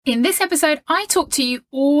In this episode, I talk to you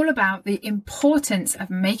all about the importance of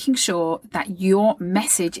making sure that your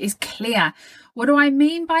message is clear. What do I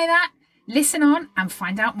mean by that? Listen on and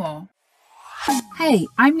find out more. Hey,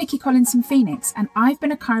 I'm Nikki Collins from Phoenix, and I've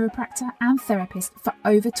been a chiropractor and therapist for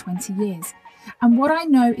over 20 years. And what I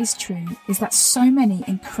know is true is that so many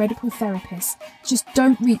incredible therapists just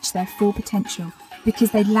don't reach their full potential because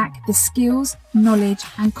they lack the skills, knowledge,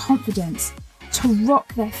 and confidence to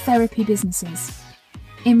rock their therapy businesses.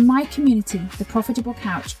 In my community, The Profitable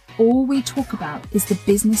Couch, all we talk about is the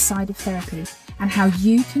business side of therapy and how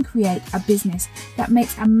you can create a business that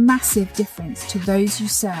makes a massive difference to those you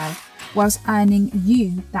serve whilst earning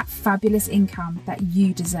you that fabulous income that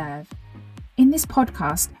you deserve. In this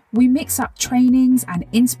podcast, we mix up trainings and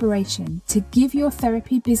inspiration to give your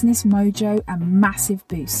therapy business mojo a massive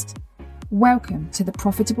boost. Welcome to the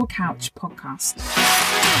Profitable Couch podcast.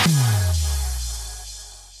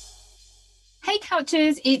 Hey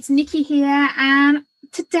Couchers, it's Nikki here, and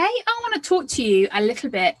today I want to talk to you a little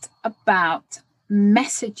bit about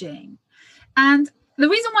messaging. And the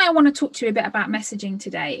reason why I want to talk to you a bit about messaging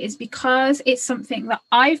today is because it's something that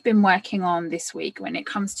I've been working on this week when it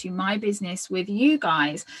comes to my business with you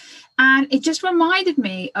guys. And it just reminded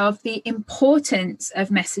me of the importance of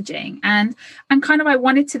messaging. And I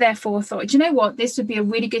wanted to therefore thought, you know what, this would be a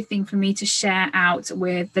really good thing for me to share out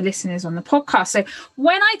with the listeners on the podcast. So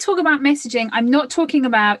when I talk about messaging, I'm not talking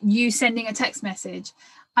about you sending a text message.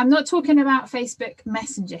 I'm not talking about Facebook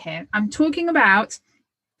Messenger here. I'm talking about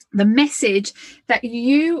the message that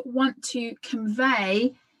you want to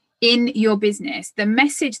convey in your business, the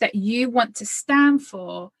message that you want to stand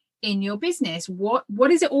for in your business. What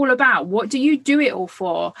is it all about? What do you do it all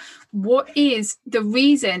for? What is the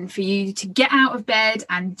reason for you to get out of bed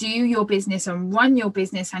and do your business and run your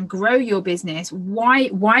business and grow your business?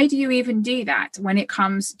 Why do you even do that when it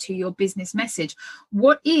comes to your business message?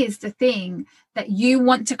 What is the thing that you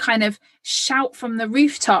want to kind of shout from the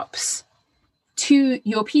rooftops to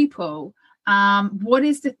your people? What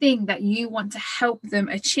is the thing that you want to help them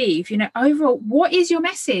achieve? You know, overall, what is your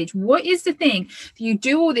message? What is the thing? You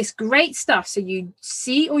do all this great stuff. So you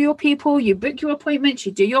see all your people, you book your appointments,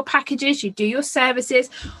 you do your packages, you do your services.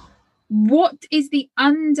 What is the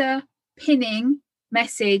underpinning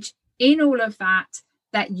message in all of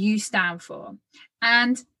that you stand for?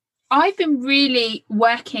 And I've been really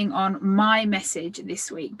working on my message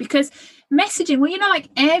this week, because messaging, well, you know, like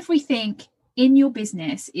everything in your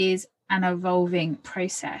business is an evolving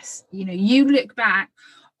process. You know, you look back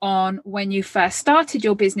on when you first started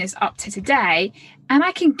your business up to today, and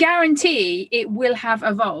I can guarantee it will have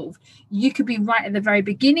evolved. You could be right at the very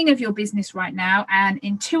beginning of your business right now, and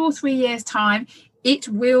in 2 or 3 years' time, it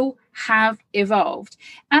will have evolved.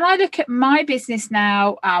 And I look at my business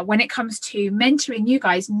now when it comes to mentoring you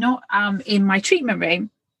guys, not in my treatment room.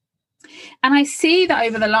 And I see that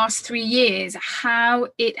over the last 3 years, how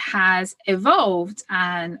it has evolved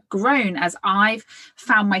and grown as I've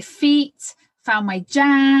found my feet, found my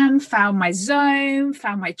jam, found my zone,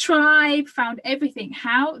 found my tribe, found everything,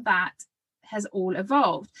 how that has all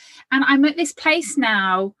evolved. And I'm at this place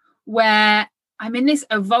now where I'm in this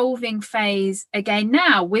evolving phase again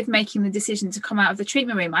now with making the decision to come out of the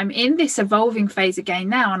treatment room. I'm in this evolving phase again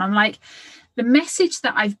now. And I'm like, the message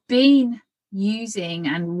that I've been using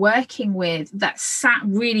and working with that sat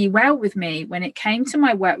really well with me when it came to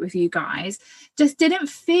my work with you guys just didn't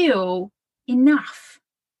feel enough.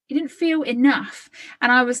 It didn't feel enough.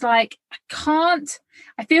 And I was like,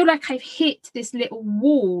 I feel like I've hit this little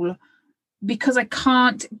wall because I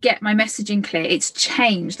can't get my messaging clear. It's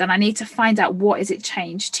changed and I need to find out what is it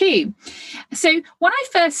changed to. So when I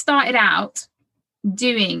first started out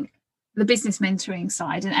doing the business mentoring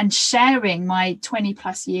side and sharing my 20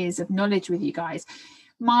 plus years of knowledge with you guys,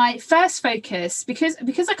 my first focus, because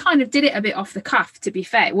I kind of did it a bit off the cuff, to be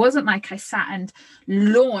fair, it wasn't like I sat and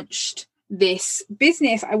launched this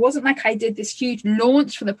business. I wasn't like I did this huge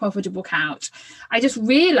launch for the Profitable Couch. I just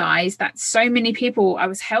realized that so many people, I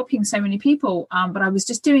was helping so many people, but I was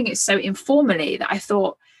just doing it so informally that I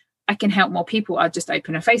thought, I can help more people, I'll just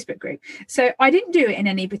open a Facebook group. So I didn't do it in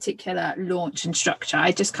any particular launch and structure.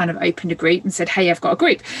 I just kind of opened a group and said, hey, I've got a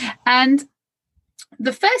group. And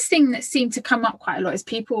the first thing that seemed to come up quite a lot is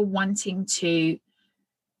people wanting to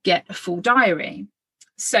get a full diary.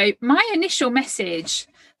 So my initial message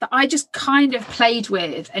that I just kind of played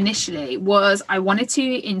with initially was I wanted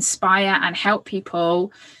to inspire and help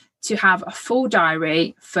people to have a full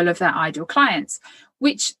diary full of their ideal clients,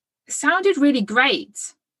 which sounded really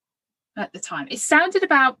great at the time. It sounded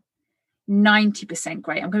about 90%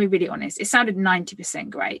 great. I'm going to be really honest. It sounded 90%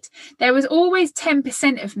 great. There was always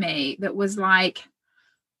 10% of me that was like,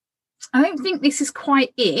 I don't think this is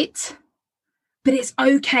quite it, but it's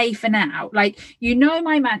okay for now. Like, you know,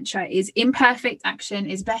 my mantra is imperfect action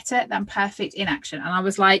is better than perfect inaction. And I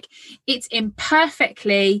was like, it's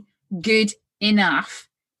imperfectly good enough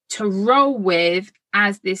to roll with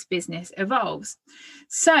as this business evolves.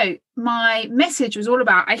 So my message was all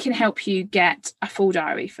about, I can help you get a full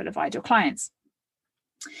diary full of ideal clients.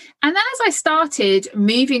 And then as I started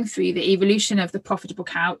moving through the evolution of the Profitable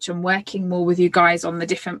Couch and working more with you guys on the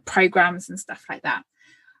different programs and stuff like that,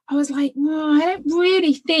 I was like, well, I don't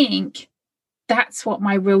really think that's what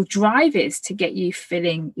my real drive is, to get you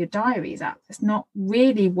filling your diaries up. That's not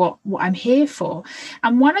really what I'm here for.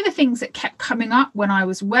 And one of the things that kept coming up when I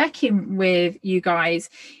was working with you guys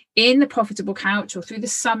in the Profitable Couch or through the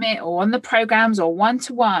summit or on the programs or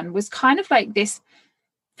one-to-one was kind of like this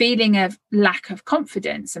feeling of lack of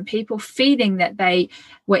confidence, and people feeling that they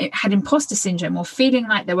had imposter syndrome, or feeling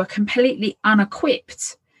like they were completely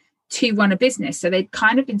unequipped to run a business. So they'd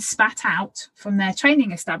kind of been spat out from their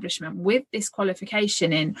training establishment with this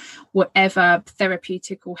qualification in whatever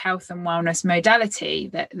therapeutic or health and wellness modality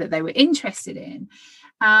that they were interested in.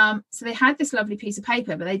 So they had this lovely piece of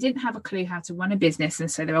paper, but they didn't have a clue how to run a business. And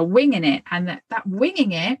so they were winging it, and that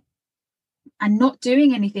winging it and not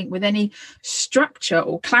doing anything with any structure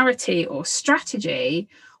or clarity or strategy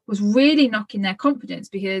was really knocking their confidence,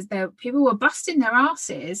 because people were busting their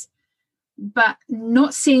asses but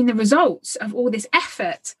not seeing the results of all this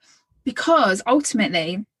effort, because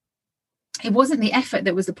ultimately it wasn't the effort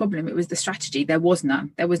that was the problem, it was the strategy. There was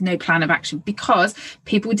none. There was no plan of action, because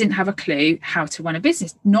people didn't have a clue how to run a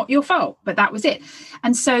business. Not your fault, but that was it.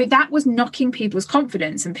 And so that was knocking people's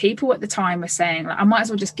confidence, and people at the time were saying, like, I might as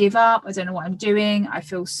well just give up. I don't know what I'm doing. I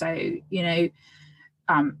feel so,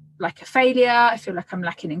 like a failure. I feel like I'm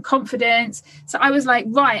lacking in confidence. So I was like,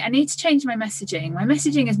 right, I need to change my messaging. My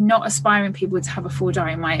messaging is not aspiring people to have a full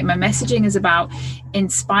diary. My messaging is about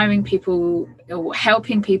inspiring people or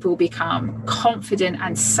helping people become confident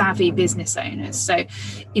and savvy business owners. So,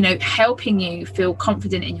 helping you feel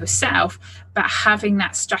confident in yourself, but having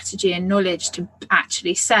that strategy and knowledge to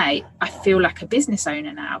actually say, I feel like a business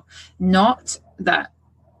owner now, not that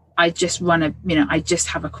I just I just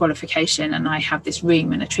have a qualification and I have this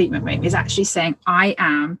room and a treatment room. Is actually saying, I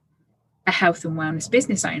am a health and wellness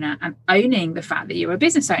business owner, and owning the fact that you're a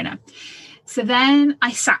business owner. So then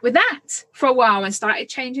I sat with that for a while and started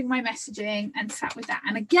changing my messaging and sat with that.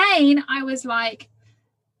 And again, I was like,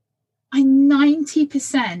 I'm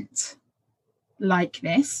 90% like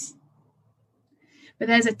this, but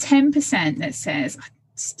there's a 10% that says, I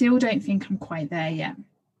still don't think I'm quite there yet.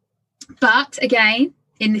 But again,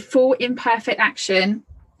 in the full imperfect action,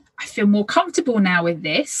 I feel more comfortable now with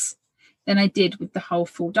this than I did with the whole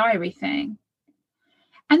full diary thing.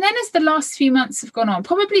 And then as the last few months have gone on,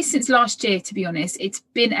 probably since last year, to be honest, it's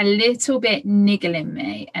been a little bit niggling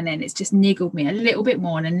me. And then it's just niggled me a little bit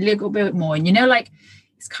more and a little bit more. And,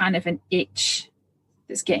 it's kind of an itch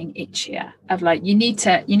that's getting itchier of like, you need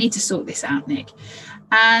to sort this out, Nick.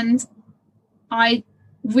 And I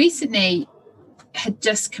recently had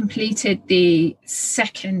just completed the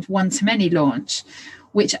second one-to-many launch,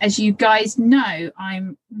 which, as you guys know,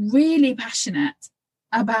 I'm really passionate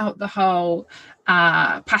about the whole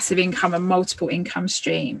passive income and multiple income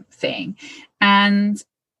stream thing. And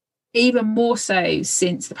even more so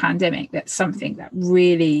since the pandemic, that's something that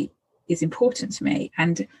really is important to me,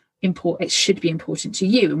 and it should be important to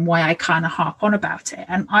you, and why I kind of harp on about it.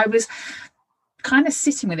 And I was kind of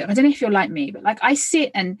sitting with it. I don't know if you're like me, but like, I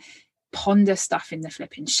sit and ponder stuff in the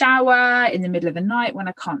flipping shower, in the middle of the night, when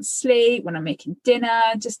I can't sleep, when I'm making dinner,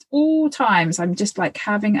 just all times I'm just like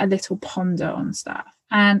having a little ponder on stuff.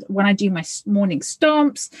 And when I do my morning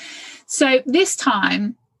stomps. So this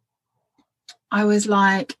time I was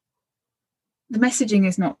like, the messaging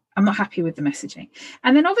is not, I'm not happy with the messaging.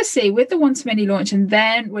 And then obviously with the one-to-many launch, and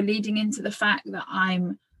then we're leading into the fact that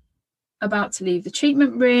I'm about to leave the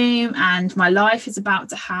treatment room and my life is about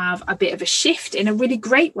to have a bit of a shift in a really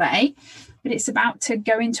great way, but it's about to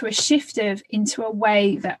go into a shift into a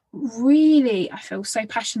way that really I feel so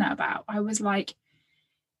passionate about. I was like,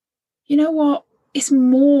 you know what? It's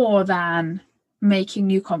more than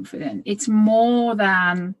making you confident. It's more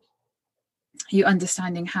than you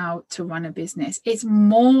understanding how to run a business. It's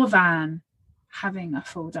more than having a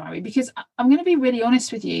full diary, because I'm going to be really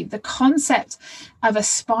honest with you, the concept of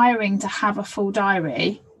aspiring to have a full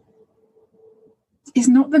diary is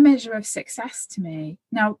not the measure of success to me.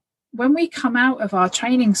 Now, when we come out of our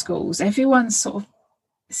training schools, everyone sort of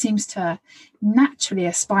seems to naturally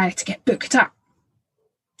aspire to get booked up,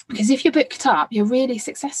 because if you're booked up, you're really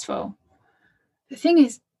successful. The thing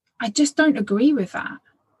is, I just don't agree with that.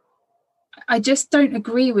 I just don't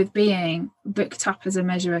agree with being booked up as a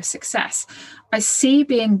measure of success. I see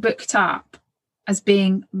being booked up as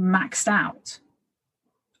being maxed out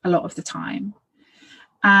a lot of the time.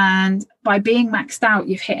 And by being maxed out,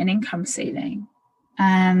 you've hit an income ceiling.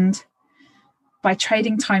 And by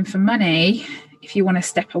trading time for money, if you want to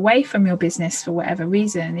step away from your business for whatever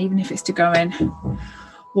reason, even if it's to go and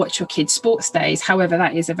watch your kids' sports days. However,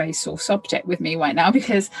 that is a very sore subject with me right now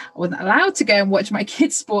because I wasn't allowed to go and watch my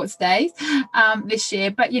kids' sports days this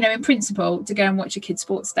year. But, in principle, to go and watch a kids'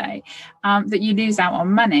 sports day, that you lose out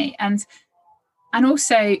on money. And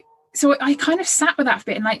also, so I kind of sat with that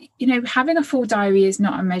for a bit and having a full diary is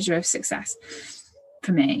not a measure of success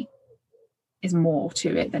for me. Is more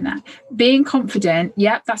to it than that. Being confident,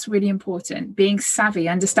 yep, that's really important. Being savvy,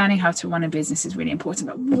 understanding how to run a business is really important.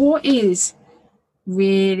 But what is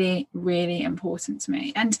really, really important to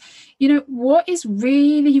me? And what is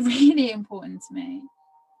really, really important to me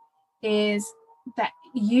is that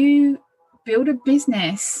you build a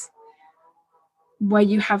business where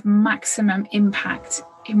you have maximum impact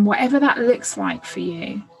in whatever that looks like for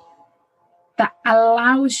you, that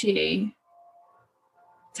allows you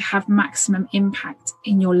to have maximum impact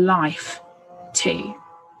in your life too.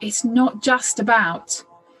 It's not just about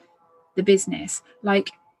the business.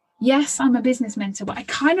 Yes, I'm a business mentor, but I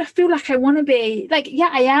kind of feel like I want to be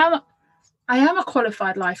I am a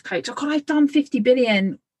qualified life coach. Oh God, I've done 50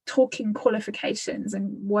 billion talking qualifications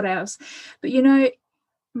and what else. But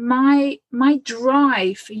my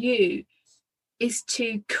drive for you is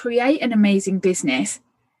to create an amazing business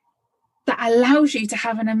that allows you to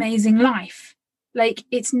have an amazing life.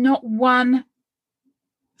 It's not one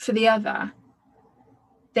for the other.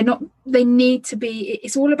 They need to be,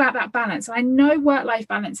 it's all about that balance. I know work-life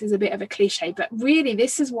balance is a bit of a cliche, but really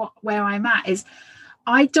this is where I'm at is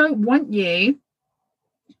I don't want you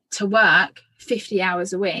to work 50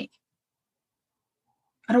 hours a week.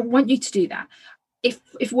 I don't want you to do that.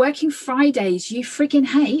 If working Fridays you freaking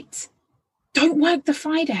hate, don't work the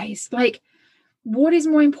Fridays. What is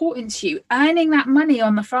more important to you? Earning that money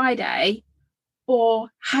on the Friday or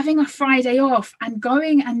having a Friday off and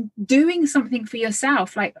going and doing something for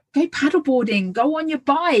yourself, go paddleboarding, go on your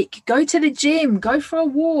bike, go to the gym, go for a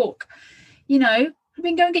walk, go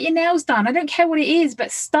and get your nails done. I don't care what it is,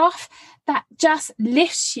 but stuff that just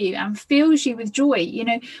lifts you and fills you with joy.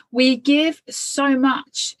 We give so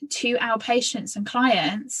much to our patients and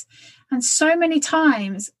clients. And so many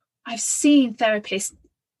times I've seen therapists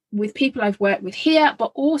with people I've worked with here,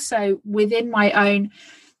 but also within my own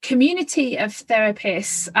community of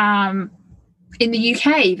therapists in the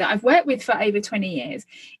UK that I've worked with for over 20 years,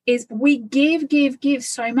 is we give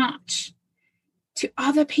so much to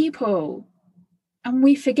other people and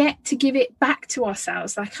we forget to give it back to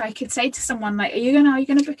ourselves. I could say to someone are you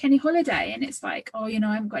gonna book any holiday? And it's I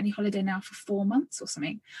haven't got any holiday now for 4 months or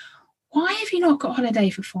something. Why have you not got holiday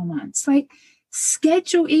for 4 months?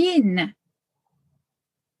 Schedule in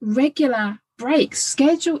regular breaks,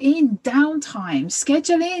 schedule in downtime,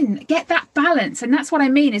 schedule in, get that balance. And that's what I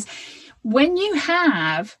mean is when you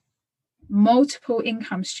have multiple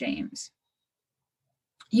income streams,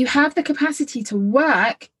 you have the capacity to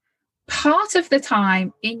work part of the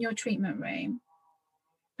time in your treatment room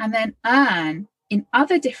and then earn in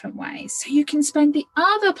other different ways. So you can spend the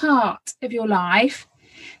other part of your life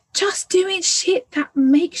just doing shit that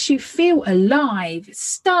makes you feel alive,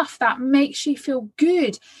 stuff that makes you feel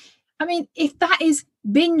good. I mean, if that is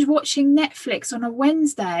binge watching Netflix on a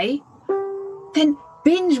Wednesday, then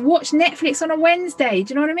binge watch Netflix on a Wednesday. Do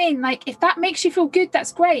you know what I mean? If that makes you feel good,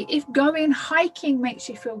 that's great. If going hiking makes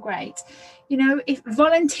you feel great, if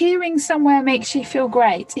volunteering somewhere makes you feel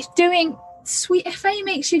great, if doing Sweet FA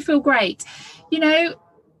makes you feel great,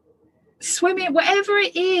 swimming, whatever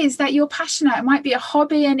it is that you're passionate, it might be a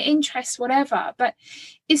hobby, an interest, whatever, but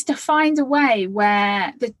it's to find a way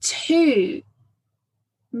where the two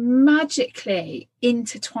magically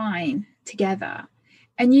intertwine together.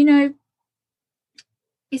 And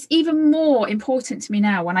it's even more important to me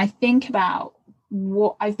now when I think about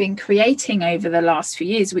what I've been creating over the last few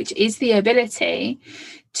years, which is the ability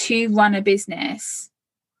to run a business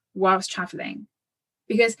whilst traveling,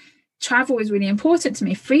 because travel is really important to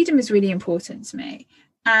me. Freedom is really important to me.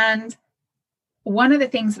 And one of the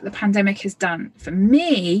things that the pandemic has done for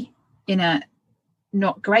me in a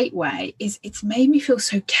not great way is it's made me feel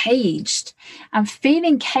so caged, and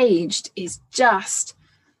feeling caged is just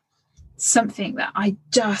something that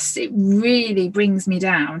it really brings me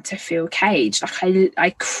down to feel caged.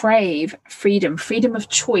 I crave freedom of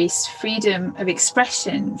choice, freedom of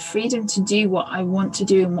expression, freedom to do what I want to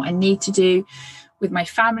do and what I need to do with my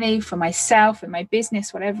family, for myself, in my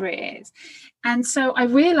business, whatever it is. And so I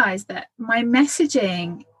realized that my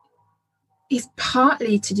messaging is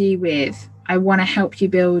partly to do with, I want to help you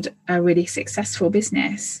build a really successful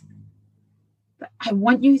business. But I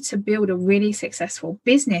want you to build a really successful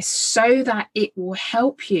business so that it will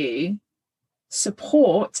help you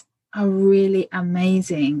support a really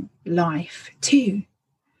amazing life too.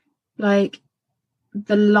 Like,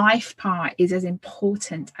 the life part is as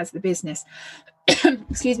important as the business.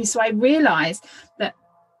 Excuse me. So I realized that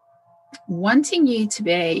wanting you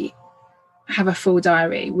to have a full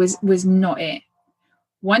diary was not it.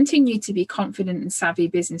 Wanting you to be confident and savvy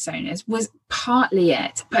business owners was partly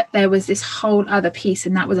it, but there was this whole other piece,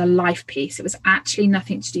 and that was a life piece. It was actually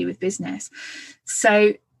nothing to do with business.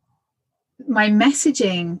 So my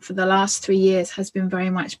messaging for the last 3 years has been very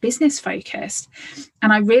much business focused.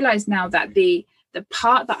 And I realize now that the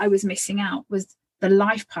part that I was missing out was the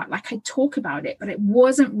life part. Like, I talk about it, but it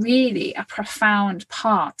wasn't really a profound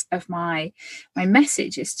part of my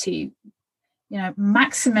message, is to,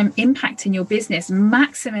 maximum impact in your business,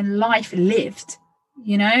 maximum life lived,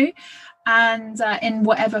 and in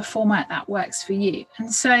whatever format that works for you.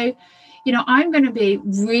 And so, I'm going to be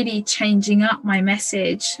really changing up my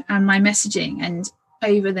message and my messaging, and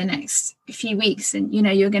over the next few weeks, and,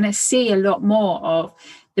 you're going to see a lot more of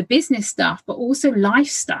the business stuff, but also life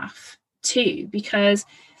stuff too, because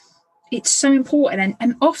it's so important.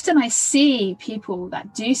 And often I see people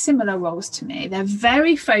that do similar roles to me. They're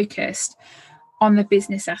very focused on the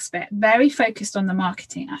business aspect, very focused on the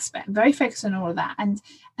marketing aspect, very focused on all of that. And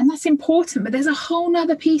that's important, but there's a whole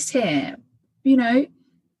nother piece here,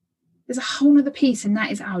 there's a whole nother piece, and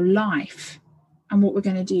that is our life and what we're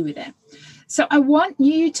going to do with it. So I want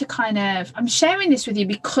you to I'm sharing this with you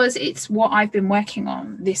because it's what I've been working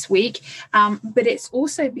on this week, but it's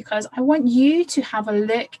also because I want you to have a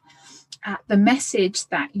look at the message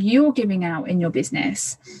that you're giving out in your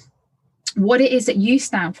business, what it is that you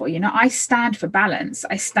stand for. I stand for balance.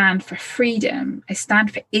 I stand for freedom. I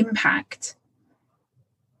stand for impact.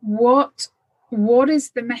 What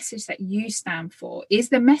is the message that you stand for? Is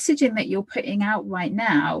the messaging that you're putting out right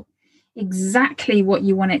now exactly what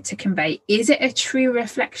you want it to convey? Is it a true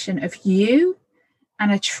reflection of you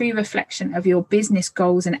and a true reflection of your business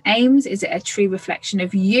goals and aims? Is it a true reflection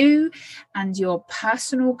of you and your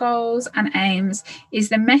personal goals and aims? Is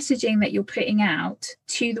the messaging that you're putting out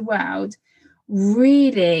to the world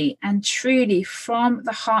really and truly from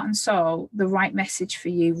the heart and soul the right message for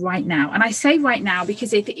you right now? And I say right now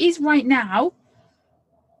because if it is right now,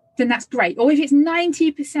 then that's great. Or if it's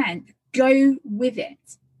 90%, go with it,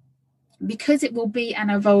 because it will be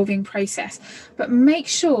an evolving process. But make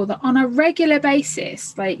sure that on a regular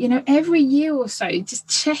basis, every year or so, just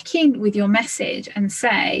check in with your message and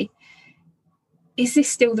say, is this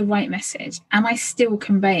still the right message? Am I still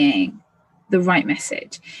conveying the right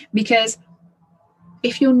message? Because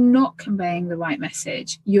if you're not conveying the right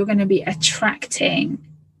message, you're going to be attracting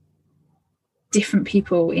different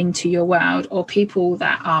people into your world, or people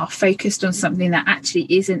that are focused on something that actually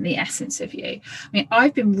isn't the essence of you. I mean,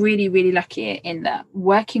 I've been really, really lucky in that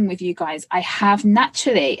working with you guys, I have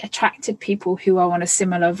naturally attracted people who are on a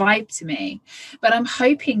similar vibe to me. But I'm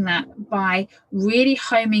hoping that by really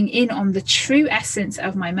homing in on the true essence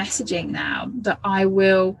of my messaging now, that I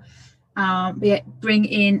will bring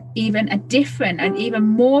in even a different and even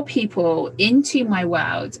more people into my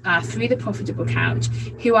world through the Profitable Couch,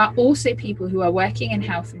 who are also people who are working in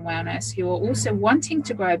health and wellness, who are also wanting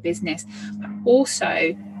to grow a business, but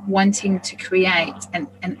also wanting to create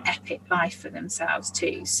an epic life for themselves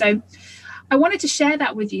too. So I wanted to share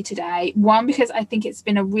that with you today. One, because I think it's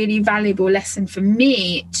been a really valuable lesson for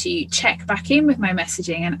me to check back in with my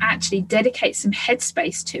messaging and actually dedicate some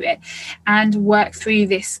headspace to it and work through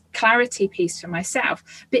this clarity piece for myself.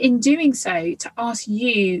 But in doing so, to ask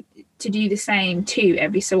you to do the same too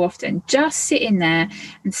every so often. Just sit in there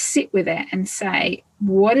and sit with it and say,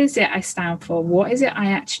 what is it I stand for? What is it I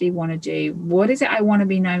actually want to do? What is it I want to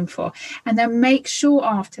be known for? And then make sure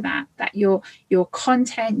after that your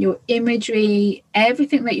content, your imagery,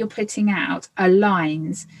 everything that you're putting out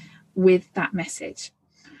aligns with that message.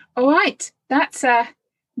 All right, that's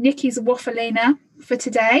Nikki's Waffalina for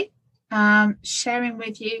today, sharing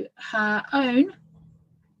with you her own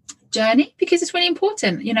journey, because it's really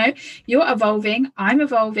important. You're evolving, I'm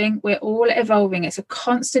evolving, we're all evolving. It's a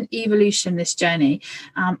constant evolution, this journey,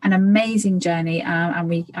 an amazing journey,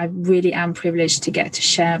 and I really am privileged to get to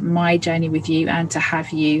share my journey with you and to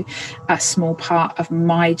have you a small part of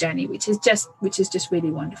my journey, which is just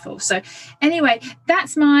really wonderful. So anyway,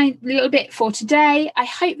 that's my little bit for today. I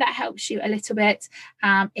hope that helps you a little bit.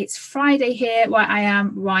 It's Friday here where I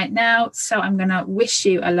am right now, so I'm going to wish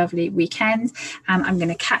you a lovely weekend, and I'm going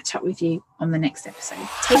to catch up with you on the next episode.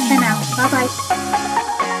 Take care now. Bye bye.